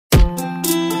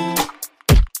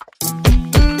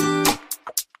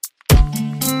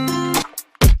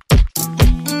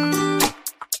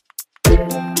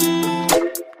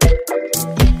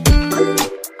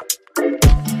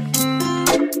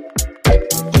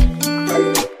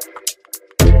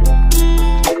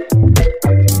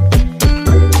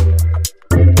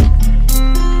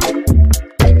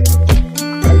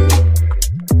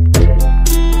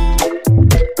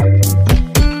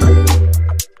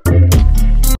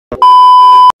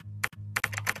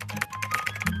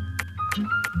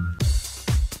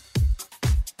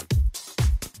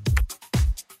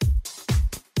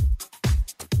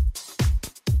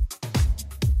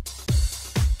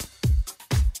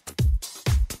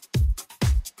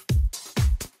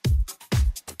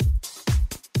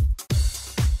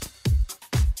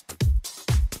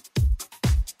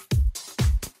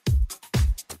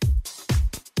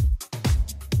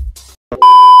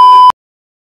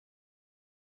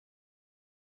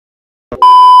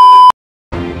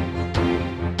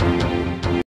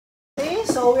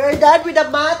So, we're done with the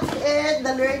math and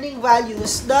the learning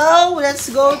values. Now, let's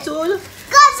go to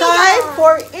time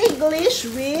for English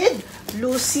with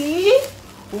Lucy,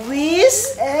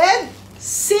 Wiz, and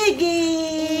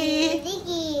Siggy.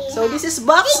 So, this is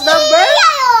box number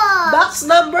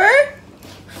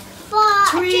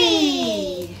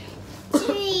 3.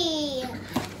 3.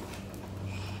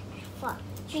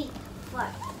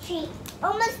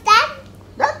 Almost done?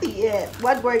 Not yet.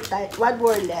 One more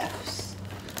left.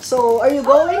 So, are you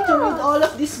going to read all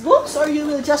of these books or you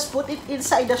will just put it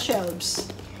inside the shelves?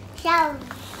 Shelves.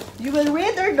 You will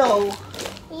read or no?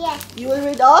 Yes. You will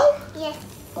read all? Yes.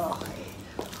 Okay.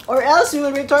 Or else you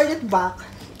will return it back?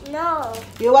 No.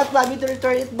 You want mommy to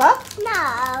return it back?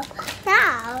 No.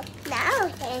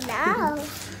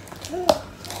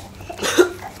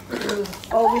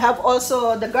 Oh, we have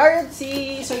also the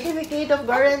guarantee, certificate of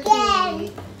guarantee.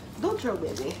 Again. Don't throw,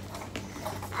 baby.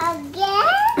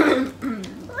 Again?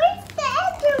 Where's the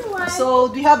other one? So,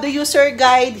 we have the user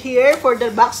guide here for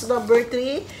the box number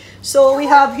 3. So, we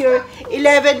have here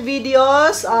 11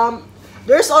 videos.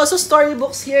 There's also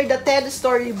storybooks here, the 10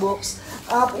 storybooks.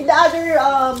 In the other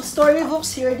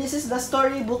storybooks here, this is the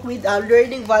storybook with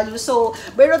learning value. So,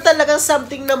 meron talagang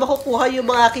something na makukuha yung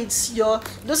mga kids nyo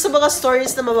doon sa mga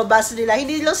stories na mababasa nila.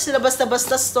 Hindi lang sila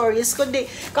basta-basta stories, kundi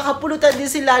kakapulutan din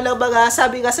sila ng mga,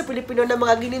 sabi nga sa Pilipino, ng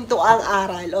mga gininto ang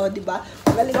aral. O, di ba?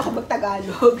 Magaling ako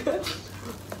mag-Tagalog.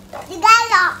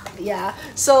 Tagalog. Yeah.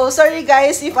 So, sorry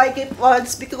guys if I keep on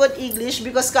speaking on English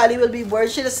because Kali will be bored.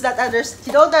 She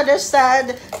don't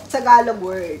understand Tagalog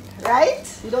word. Right?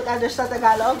 You don't understand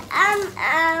Tagalog? I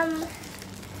know.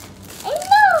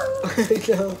 No. It's,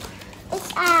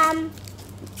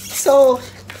 So,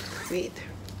 wait.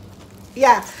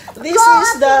 Yeah. This Go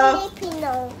is the...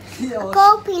 Filipino. Yes.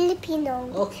 Go Filipino.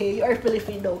 Okay, you are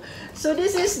Filipino. So,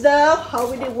 this is the...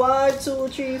 How many? 1, 2,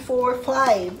 3, 4,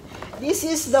 5. This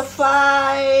is the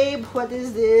 5. What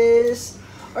is this?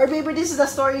 Or maybe this is the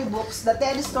storybooks. The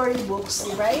 10 storybooks,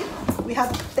 right? We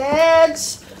have 10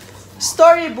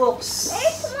 storybooks.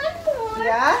 There's one more.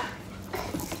 Yeah?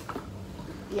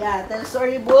 Yeah, 10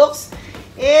 storybooks.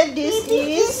 And this This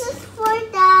is... is for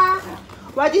the...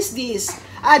 What is this?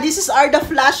 This are the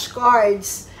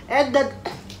flashcards. And the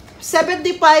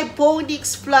 75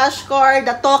 phonics flashcard,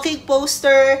 the talking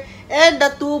poster, and the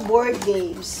 2 board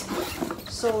games.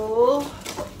 So,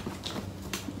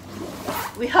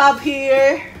 we have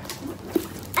here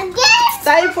Again?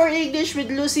 time for English with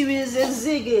Lucy, Wiz, and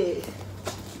Ziggy.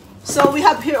 So, we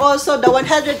have here also the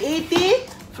 180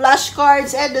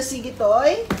 flashcards and the Ziggy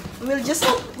toy. We'll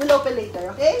open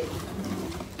later, okay?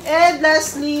 And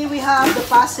lastly, we have the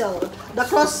puzzle. The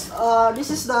cross, this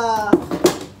is the,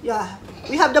 yeah,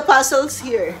 we have the puzzles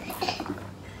here.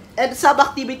 And some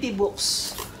activity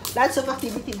books. Lots of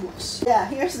activity books. Yeah,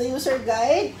 here's the user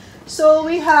guide. So,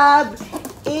 we have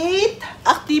 8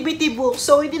 activity books.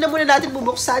 So, hindi na muna natin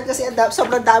bubuksan kasi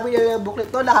sobrang dami na ng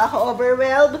booklet to.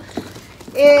 Nakaka-overwhelm.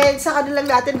 And sa kanilang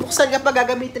natin buksan kapag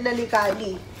gagamitin na ni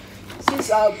Kali.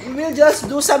 Since we will just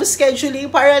do some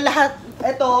scheduling para lahat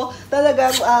ito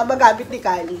talagang magamit ni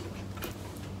Kali.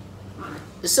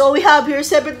 So, we have here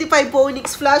 75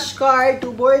 phonics flashcard,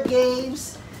 2 board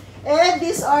games. And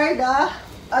these are the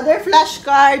other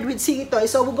flashcard with Ziggy toy.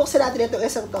 So, bubuksan natin itong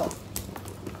isang to.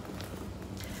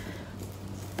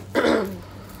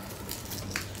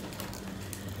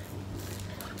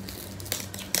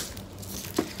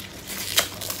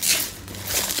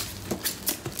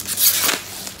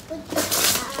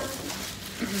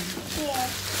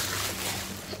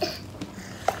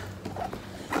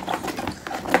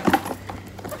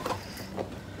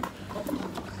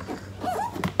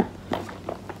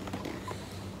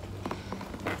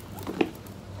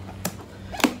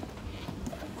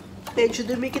 Medyo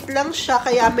dumikit lang siya,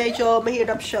 kaya medyo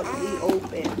mahirap siyang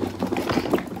i-open.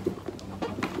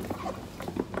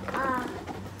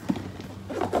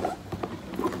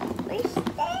 Where's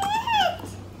that?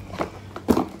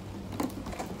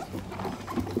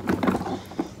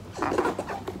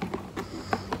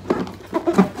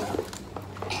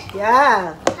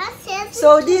 Yeah.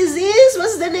 So this is,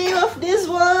 what's the name of this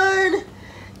one?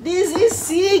 This is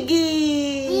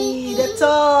Ziggy, the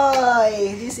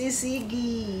toy. This is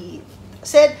Ziggy.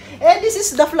 And this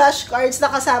is the flashcards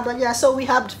na kasama niya. So we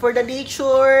have for the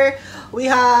nature, we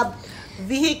have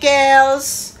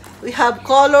vehicles, we have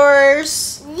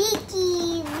colors,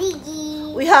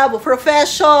 we have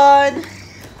profession,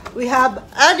 we have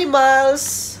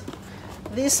animals.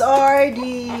 These are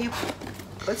the,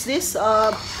 what's this?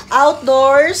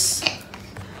 Outdoors,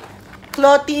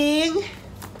 clothing,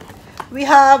 we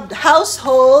have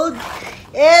household,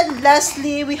 and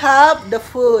lastly, we have the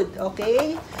food,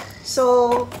 okay?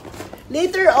 So,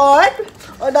 later on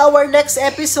our next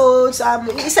episodes,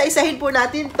 isa-isahin po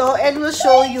natin to and we'll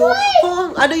show you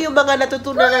kung ano yung mga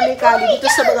natutunan ni Kali dito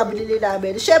sa mga binili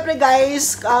namin. Syempre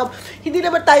guys, hindi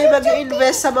naman tayo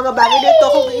mag-invest sa mga bagay nito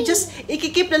kung just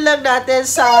ikikip na lang natin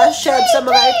sa shelf sa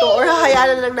mga ito or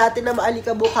hahayaan na lang natin na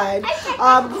maalikabukan.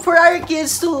 For our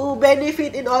kids to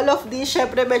benefit in all of this,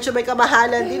 syempre medyo may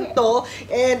kamahalan din to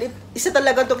and isa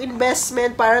talaga tong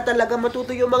investment para talaga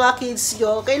matuto yung mga kids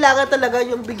nyo. Kailangan talaga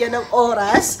yung bigyan ng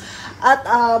oras at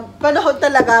panahon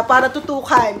talaga para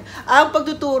tutukan ang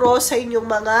pagtuturo sa inyong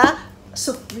mga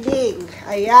supling.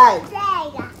 Ayan.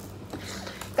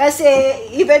 Kasi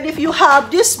even if you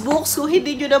have these books, kung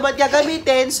hindi nyo naman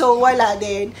gagamitin, so wala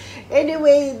din.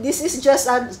 Anyway, this is just,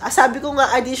 sabi ko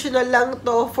nga, additional lang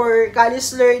to for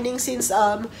Kali's learning since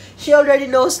she already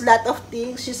knows a lot of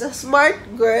things. She's a smart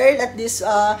girl at this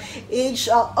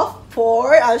age of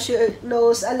 4. She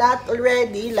knows a lot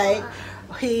already, like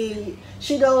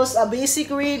she knows a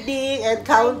basic reading and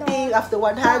counting after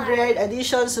 100,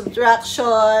 addition,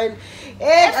 subtraction,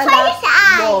 and a lot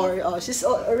more. Oh, she's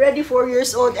already 4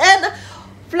 years old. And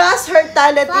plus her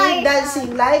talent in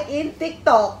dancing, like in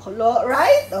TikTok,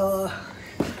 right? Oh.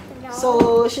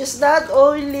 So she's not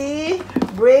only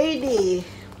brainy.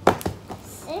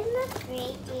 I'm not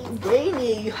brainy.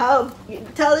 Brainy, you have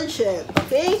intelligent.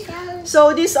 Okay?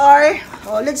 So these are,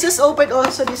 let's just open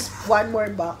also this one more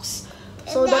box.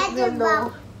 So that we'll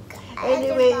know.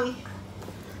 Anyway.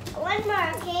 One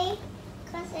more, okay?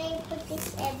 Because I put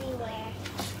this everywhere.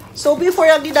 So, before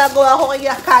ang ginagawa ko kay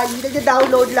Kali,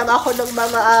 nag-download lang ako ng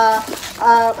mga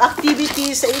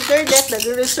activities sa internet,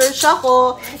 nag-research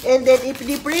ako, and then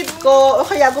i-print ko, o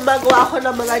kaya gumagawa ako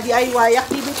ng mga DIY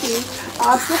activity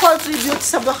to contribute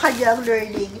sa kanyang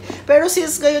learning. Pero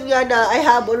since ngayon nga na I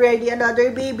have already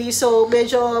another baby, so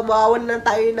medyo mawawan lang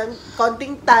tayo ng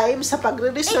konting time sa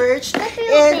pagre-research.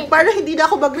 And para hindi na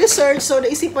ako mag-research, so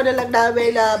naisipan na lang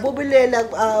namin na bumili lang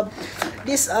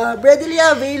this readily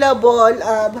available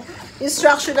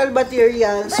instructional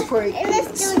materials for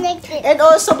kids. And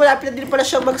also, malapit na din pala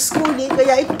siyang mag-schooling,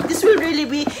 kaya this will really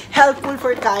be helpful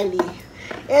for Kali.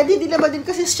 And hindi naman din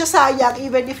kasi siya sayang,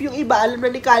 even if yung iba, alam na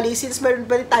ni Kali, since meron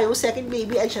pa rin tayong second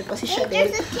baby, and siya pa si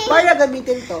Chanel, para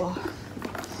gamitin to.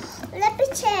 Let me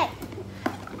check.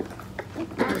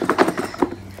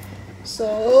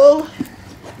 So,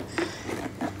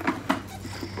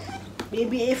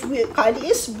 maybe if Kali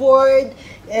is bored,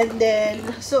 and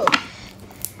then, so,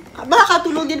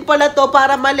 makakatulong din pala to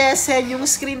para ma-lessen yung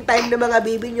screen time ng mga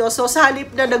baby nyo. So, sa halip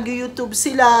na nag-YouTube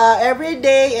sila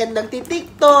everyday and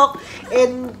nagti-TikTok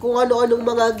and kung ano-anong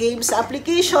mga games sa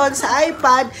application, sa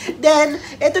iPad, then,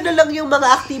 ito na lang yung mga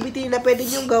activity na pwede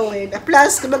nyo gawin.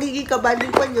 Plus, magiging kabanding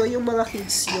pa nyo yung mga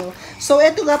kids nyo. So,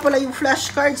 ito nga pala yung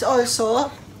flashcards also.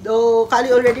 Though,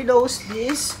 Kali already knows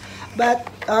this. But,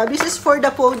 this is for the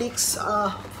phonics.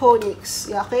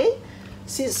 Okay?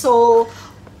 So,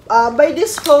 by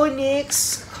this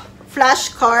phonics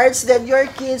flashcards, then your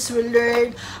kids will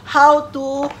learn how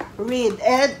to read.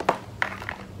 And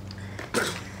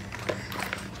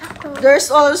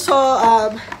there's also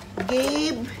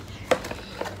game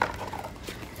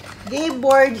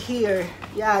board here.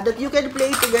 Yeah, that you can play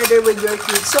together with your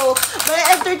kids. So, may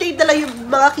entertain talaga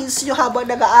yung mga kids nyo habang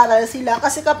nag-aaral sila.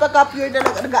 Kasi kapag pure na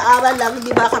nag-aaral lang,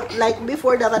 di ba, like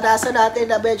before, nakadasa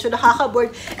natin na medyo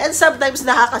nakaka-board and sometimes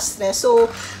nakaka-stress. So,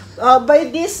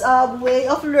 by this way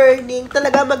of learning,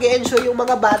 talaga mag-enjoy yung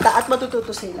mga bata at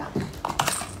matututo sila.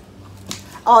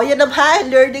 Oh, yan naman,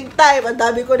 learning time. Ang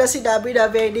dami ko na sinabi na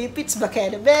benefits,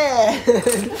 Bikini-man.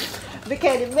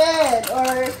 Bikini-man.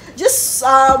 Or just,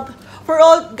 for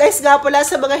all, guys nga pala,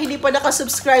 sa mga hindi pa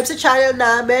nakasubscribe sa channel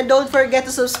namin, don't forget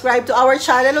to subscribe to our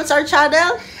channel. What's our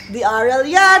channel? The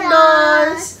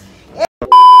ARELLANO'S.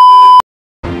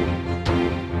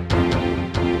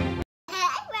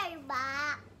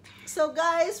 So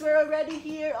guys, we're already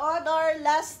here on our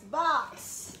last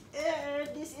box. And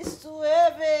this is too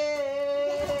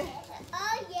heavy.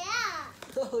 Oh, yeah.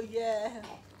 Oh, yeah.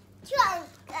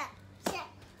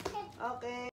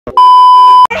 Okay.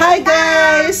 Hi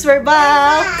guys! We're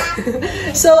back!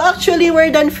 So actually, we're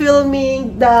done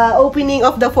filming the opening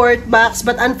of the 4th box,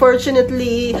 but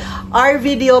unfortunately, our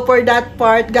video for that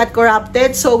part got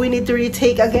corrupted, so we need to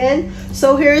retake again.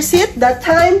 So here's it, the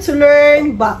time to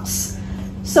learn box.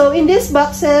 So in these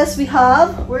boxes, we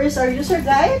have, where's our user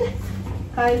guide?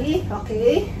 Kylie,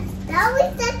 okay. That was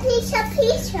the pizza.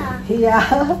 Yeah.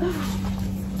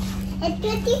 And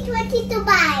 2020 to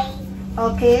buy.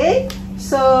 Okay.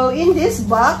 So, in this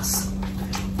box,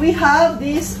 we have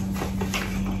this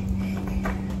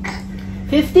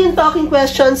 15 talking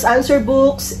questions, answer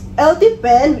books, LT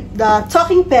pen, the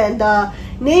talking pen, the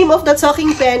name of the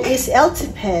talking pen is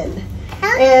LT Pen.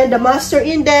 And the Master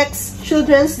Index,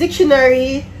 Children's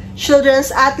Dictionary,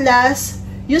 Children's Atlas,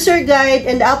 User Guide,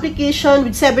 and the application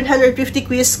with 750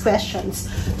 quiz questions.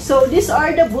 So these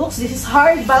are the books. This is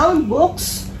hardbound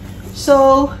books.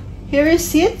 So here is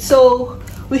it. So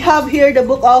we have here the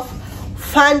book of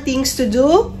Fun Things to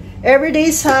Do,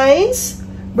 Everyday Science,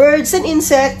 Birds and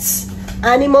Insects,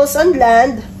 Animals on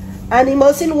Land,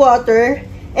 Animals in Water,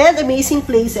 and Amazing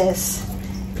Places.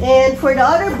 And for the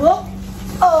other book,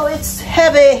 oh, it's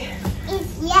heavy.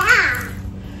 Yeah.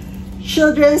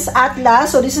 Children's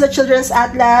Atlas. So this is the Children's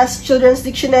Atlas, Children's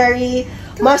Dictionary,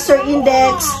 Master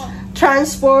Index,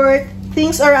 Transport,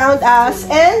 Things Around Us,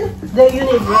 and the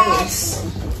Universe.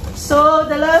 So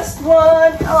the last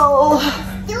one, oh,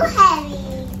 Too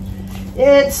heavy.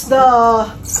 it's the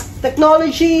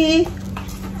Technology,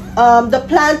 the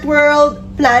Plant World,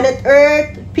 Planet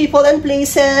Earth, People and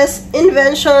Places,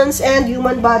 Inventions, and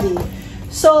Human Body.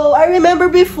 So I remember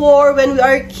before when we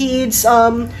are kids,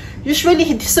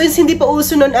 usually, so hindi pa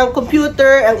uso nun ang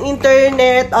computer, ang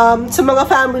internet, sa mga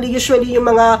family, usually yung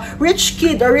mga rich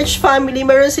kid or rich family,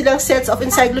 meron silang sets of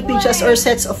encyclopedias or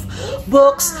sets of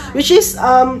books, which is,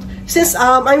 since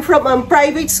I'm from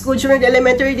private school during the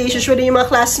elementary days, usually yung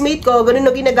mga classmate ko, ganun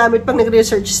na ginagamit pag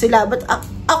nag-research sila. But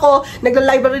ako,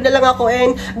 nagla-library na lang ako,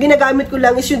 and ginagamit ko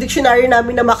lang is yung dictionary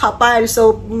namin na makapal.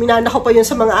 So, minana ko pa yun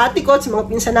sa mga ate ko, sa mga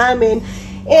pinsan namin.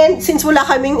 And since wala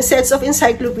kaming sets of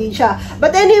encyclopedia.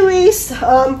 But anyways,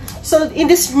 so in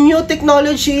this new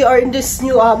technology or in this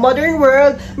new modern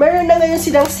world, meron na ngayon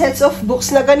silang sets of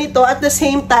books na ganito. At the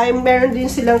same time, meron din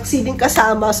silang CD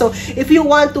kasama. So if you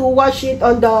want to watch it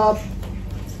on the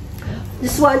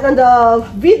this one on the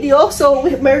video, so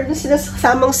meron din silang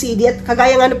kasamang CD. At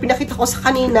kagaya nga na pinakita ko sa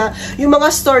kanina, yung mga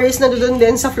stories na doon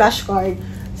din sa flashcard,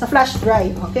 sa flash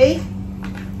drive, okay?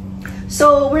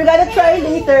 So, we're gonna try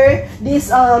later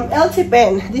this LT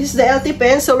pen. This is the LT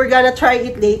pen, so we're gonna try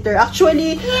it later.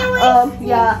 Actually,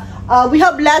 we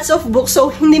have lots of books,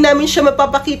 so hindi namin siya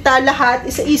mapapakita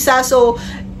lahat isa-isa. So,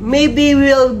 maybe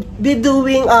we'll be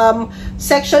doing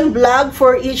section blog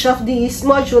for each of these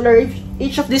modular,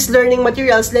 each of these learning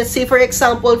materials. Let's say, for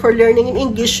example, for learning in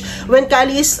English, when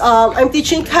Kali is, I'm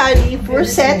teaching Kali for a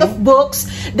set of books,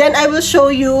 then I will show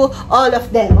you all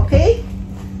of them, okay?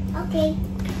 Okay.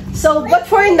 So, but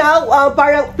for now,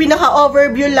 parang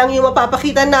pinaka-overview lang yung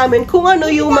mapapakita namin kung ano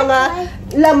yung mga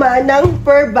laman ng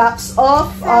per box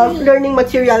of learning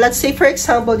material. Let's say, for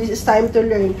example, this is time to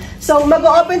learn. So,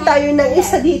 mag-open tayo ng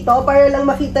isa dito para lang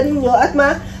makita ninyo at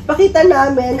mapakita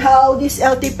namin how this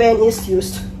LT pen is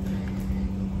used.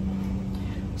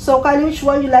 So, Kali, which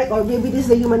one you like? Or maybe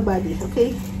this is the human body,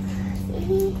 okay?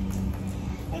 Maybe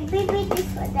this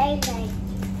is what I like.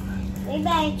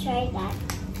 Maybe I try that.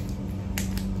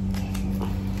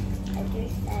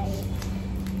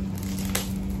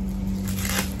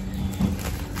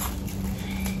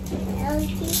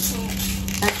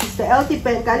 That is the LT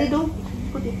pen. Kali, don't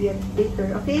put it here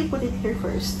later, okay? Put it here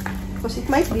first because it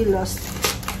might be lost.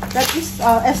 That is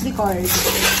SD card.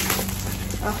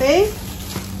 Okay?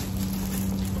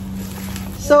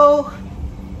 So,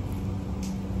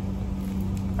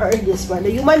 or this one,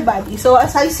 the human body. So,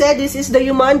 as I said, this is the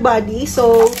human body.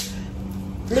 So,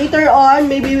 later on,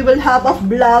 maybe we will have a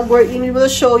vlog wherein we will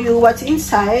show you what's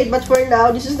inside. But for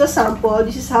now, this is the sample.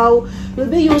 This is how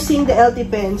we'll be using the LT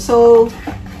pen. So,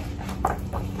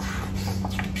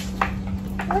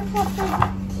 what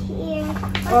happened here?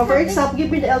 for example,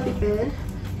 give me the LT pen.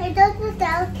 I don't know the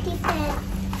LT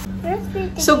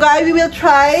pen. So, guys, we will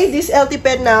try this LT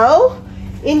pen now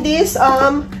in this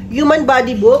human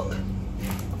body book.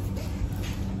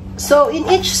 So, in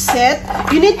each set,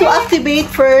 you need to activate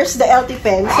first the LT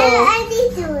pen. So,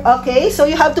 okay, so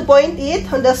you have to point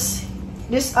it on this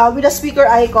with the speaker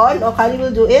icon. Okay, Kali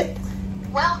will do it.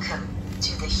 Welcome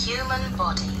to the human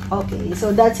body. Okay,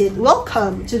 so that's it.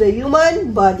 Welcome to the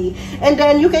human body. And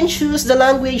then you can choose the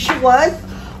language you want.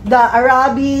 The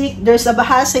Arabic, there's a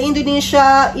Bahasa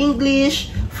Indonesia, English,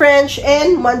 French,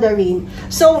 and Mandarin.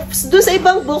 So, dun sa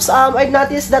ibang books, I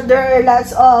noticed that there are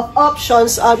lots of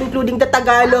options, including the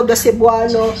Tagalog, the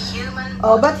Cebuano.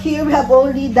 But here we have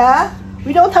only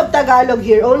we don't have Tagalog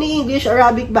here. Only English,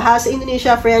 Arabic, Bahasa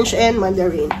Indonesia, French, and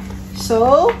Mandarin.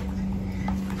 So,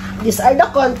 these are the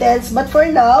contents. But for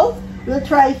now, we'll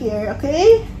try here,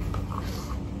 okay?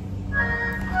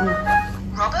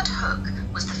 Robert Hooke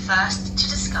was the first to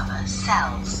discover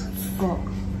cells.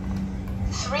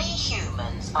 3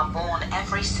 humans are born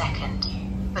every second,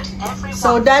 but everyone...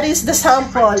 So that is the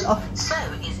sample of... So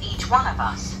is each one of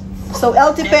us. So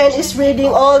LT Pen is reading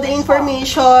all the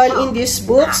information in this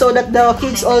book so that the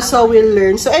kids also will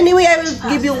learn. So anyway, I will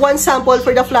give you one sample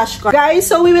for the flashcard. Guys,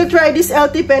 so we will try this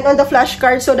LT Pen on the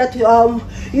flashcard so that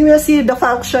you will see the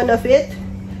function of it.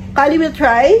 Kali will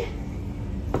try.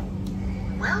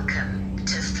 Welcome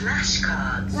to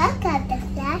flashcards. Welcome to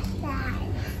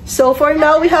flashcards. So for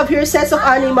now, we have here sets of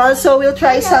animals. So we'll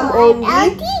try some only.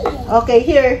 Okay,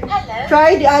 here. Hello.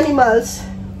 Try the animals.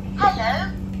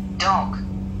 Hello. Dog.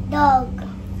 Dog.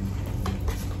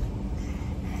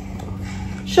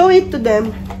 Show it to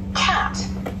them. Cat.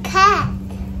 Cat.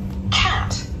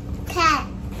 Cat. Cat.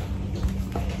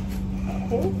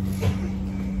 Okay.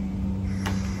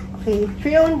 Okay,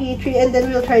 3 only, 3, and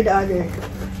then we'll try the other.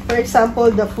 For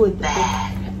example, the food.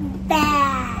 Bear.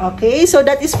 Bear. Okay, so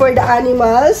that is for the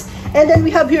animals. And then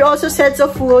we have here also sets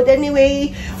of food.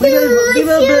 Anyway, we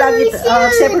will belong it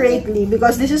separately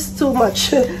because this is too much.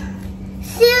 Food.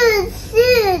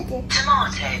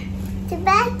 Tomato.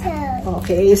 Tomato.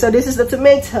 Okay, so this is the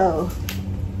tomato.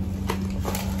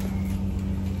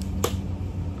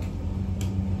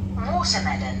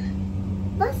 Watermelon.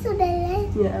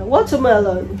 Watermelon. Yeah,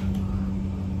 watermelon.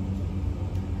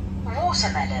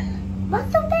 Watermelon.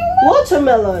 Watermelon.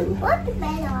 Watermelon.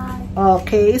 Watermelon.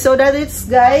 Okay, so that is,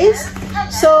 guys.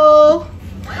 So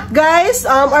guys,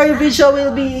 our video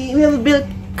we'll be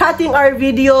cutting our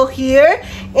video here,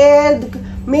 and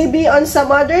maybe on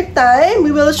some other time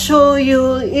we will show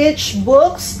you each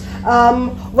books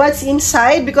what's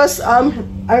inside, because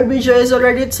our video is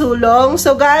already too long.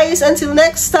 So guys, until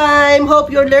next time, hope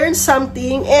you learned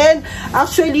something. And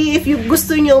actually, if you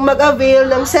gusto nyo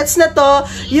mag-avail ng sets na to,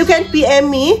 you can PM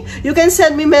me. You can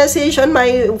send me message on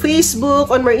my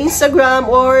Facebook, on my Instagram,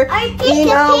 or in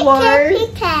our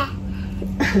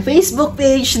Facebook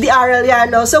page, the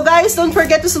ARELLANO'S. So guys, don't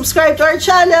forget to subscribe to our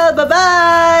channel.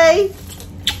 Bye-bye!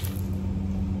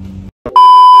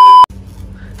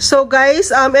 So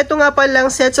guys, ito nga palang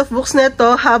sets of books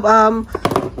nito have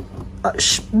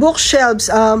bookshelves.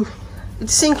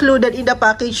 It's included in the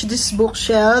package, these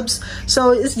bookshelves.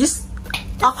 So it's just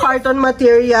a carton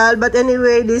material, but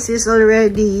anyway, this is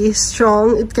already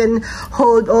strong. It can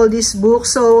hold all these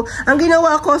books. So ang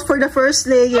ginawa ko for the first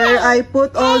layer, I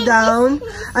put all the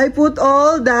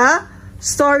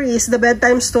stories, the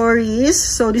bedtime stories.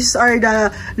 So these are the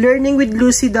Learning with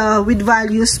Lucy, the with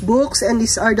values books, and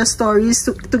these are the stories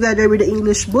together with the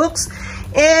English books.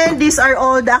 And these are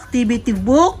all the activity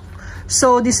book.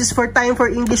 So this is for time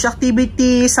for English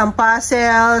activities, some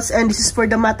puzzles, and this is for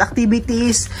the math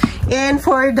activities. And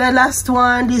for the last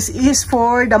one, this is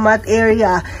for the math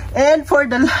area. And for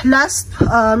the last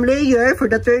layer, for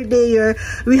the third layer,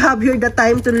 we have here the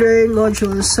time to learn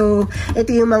modules. So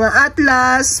ito yung mga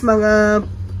atlas, mga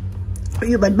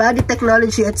human body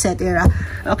technology, etc.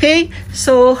 Okay?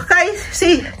 So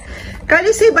Kylie,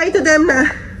 say bye to them na.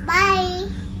 Bye.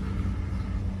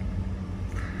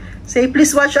 Say,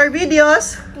 please watch our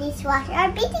videos. Please watch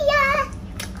our video.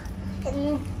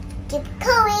 And keep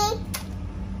going.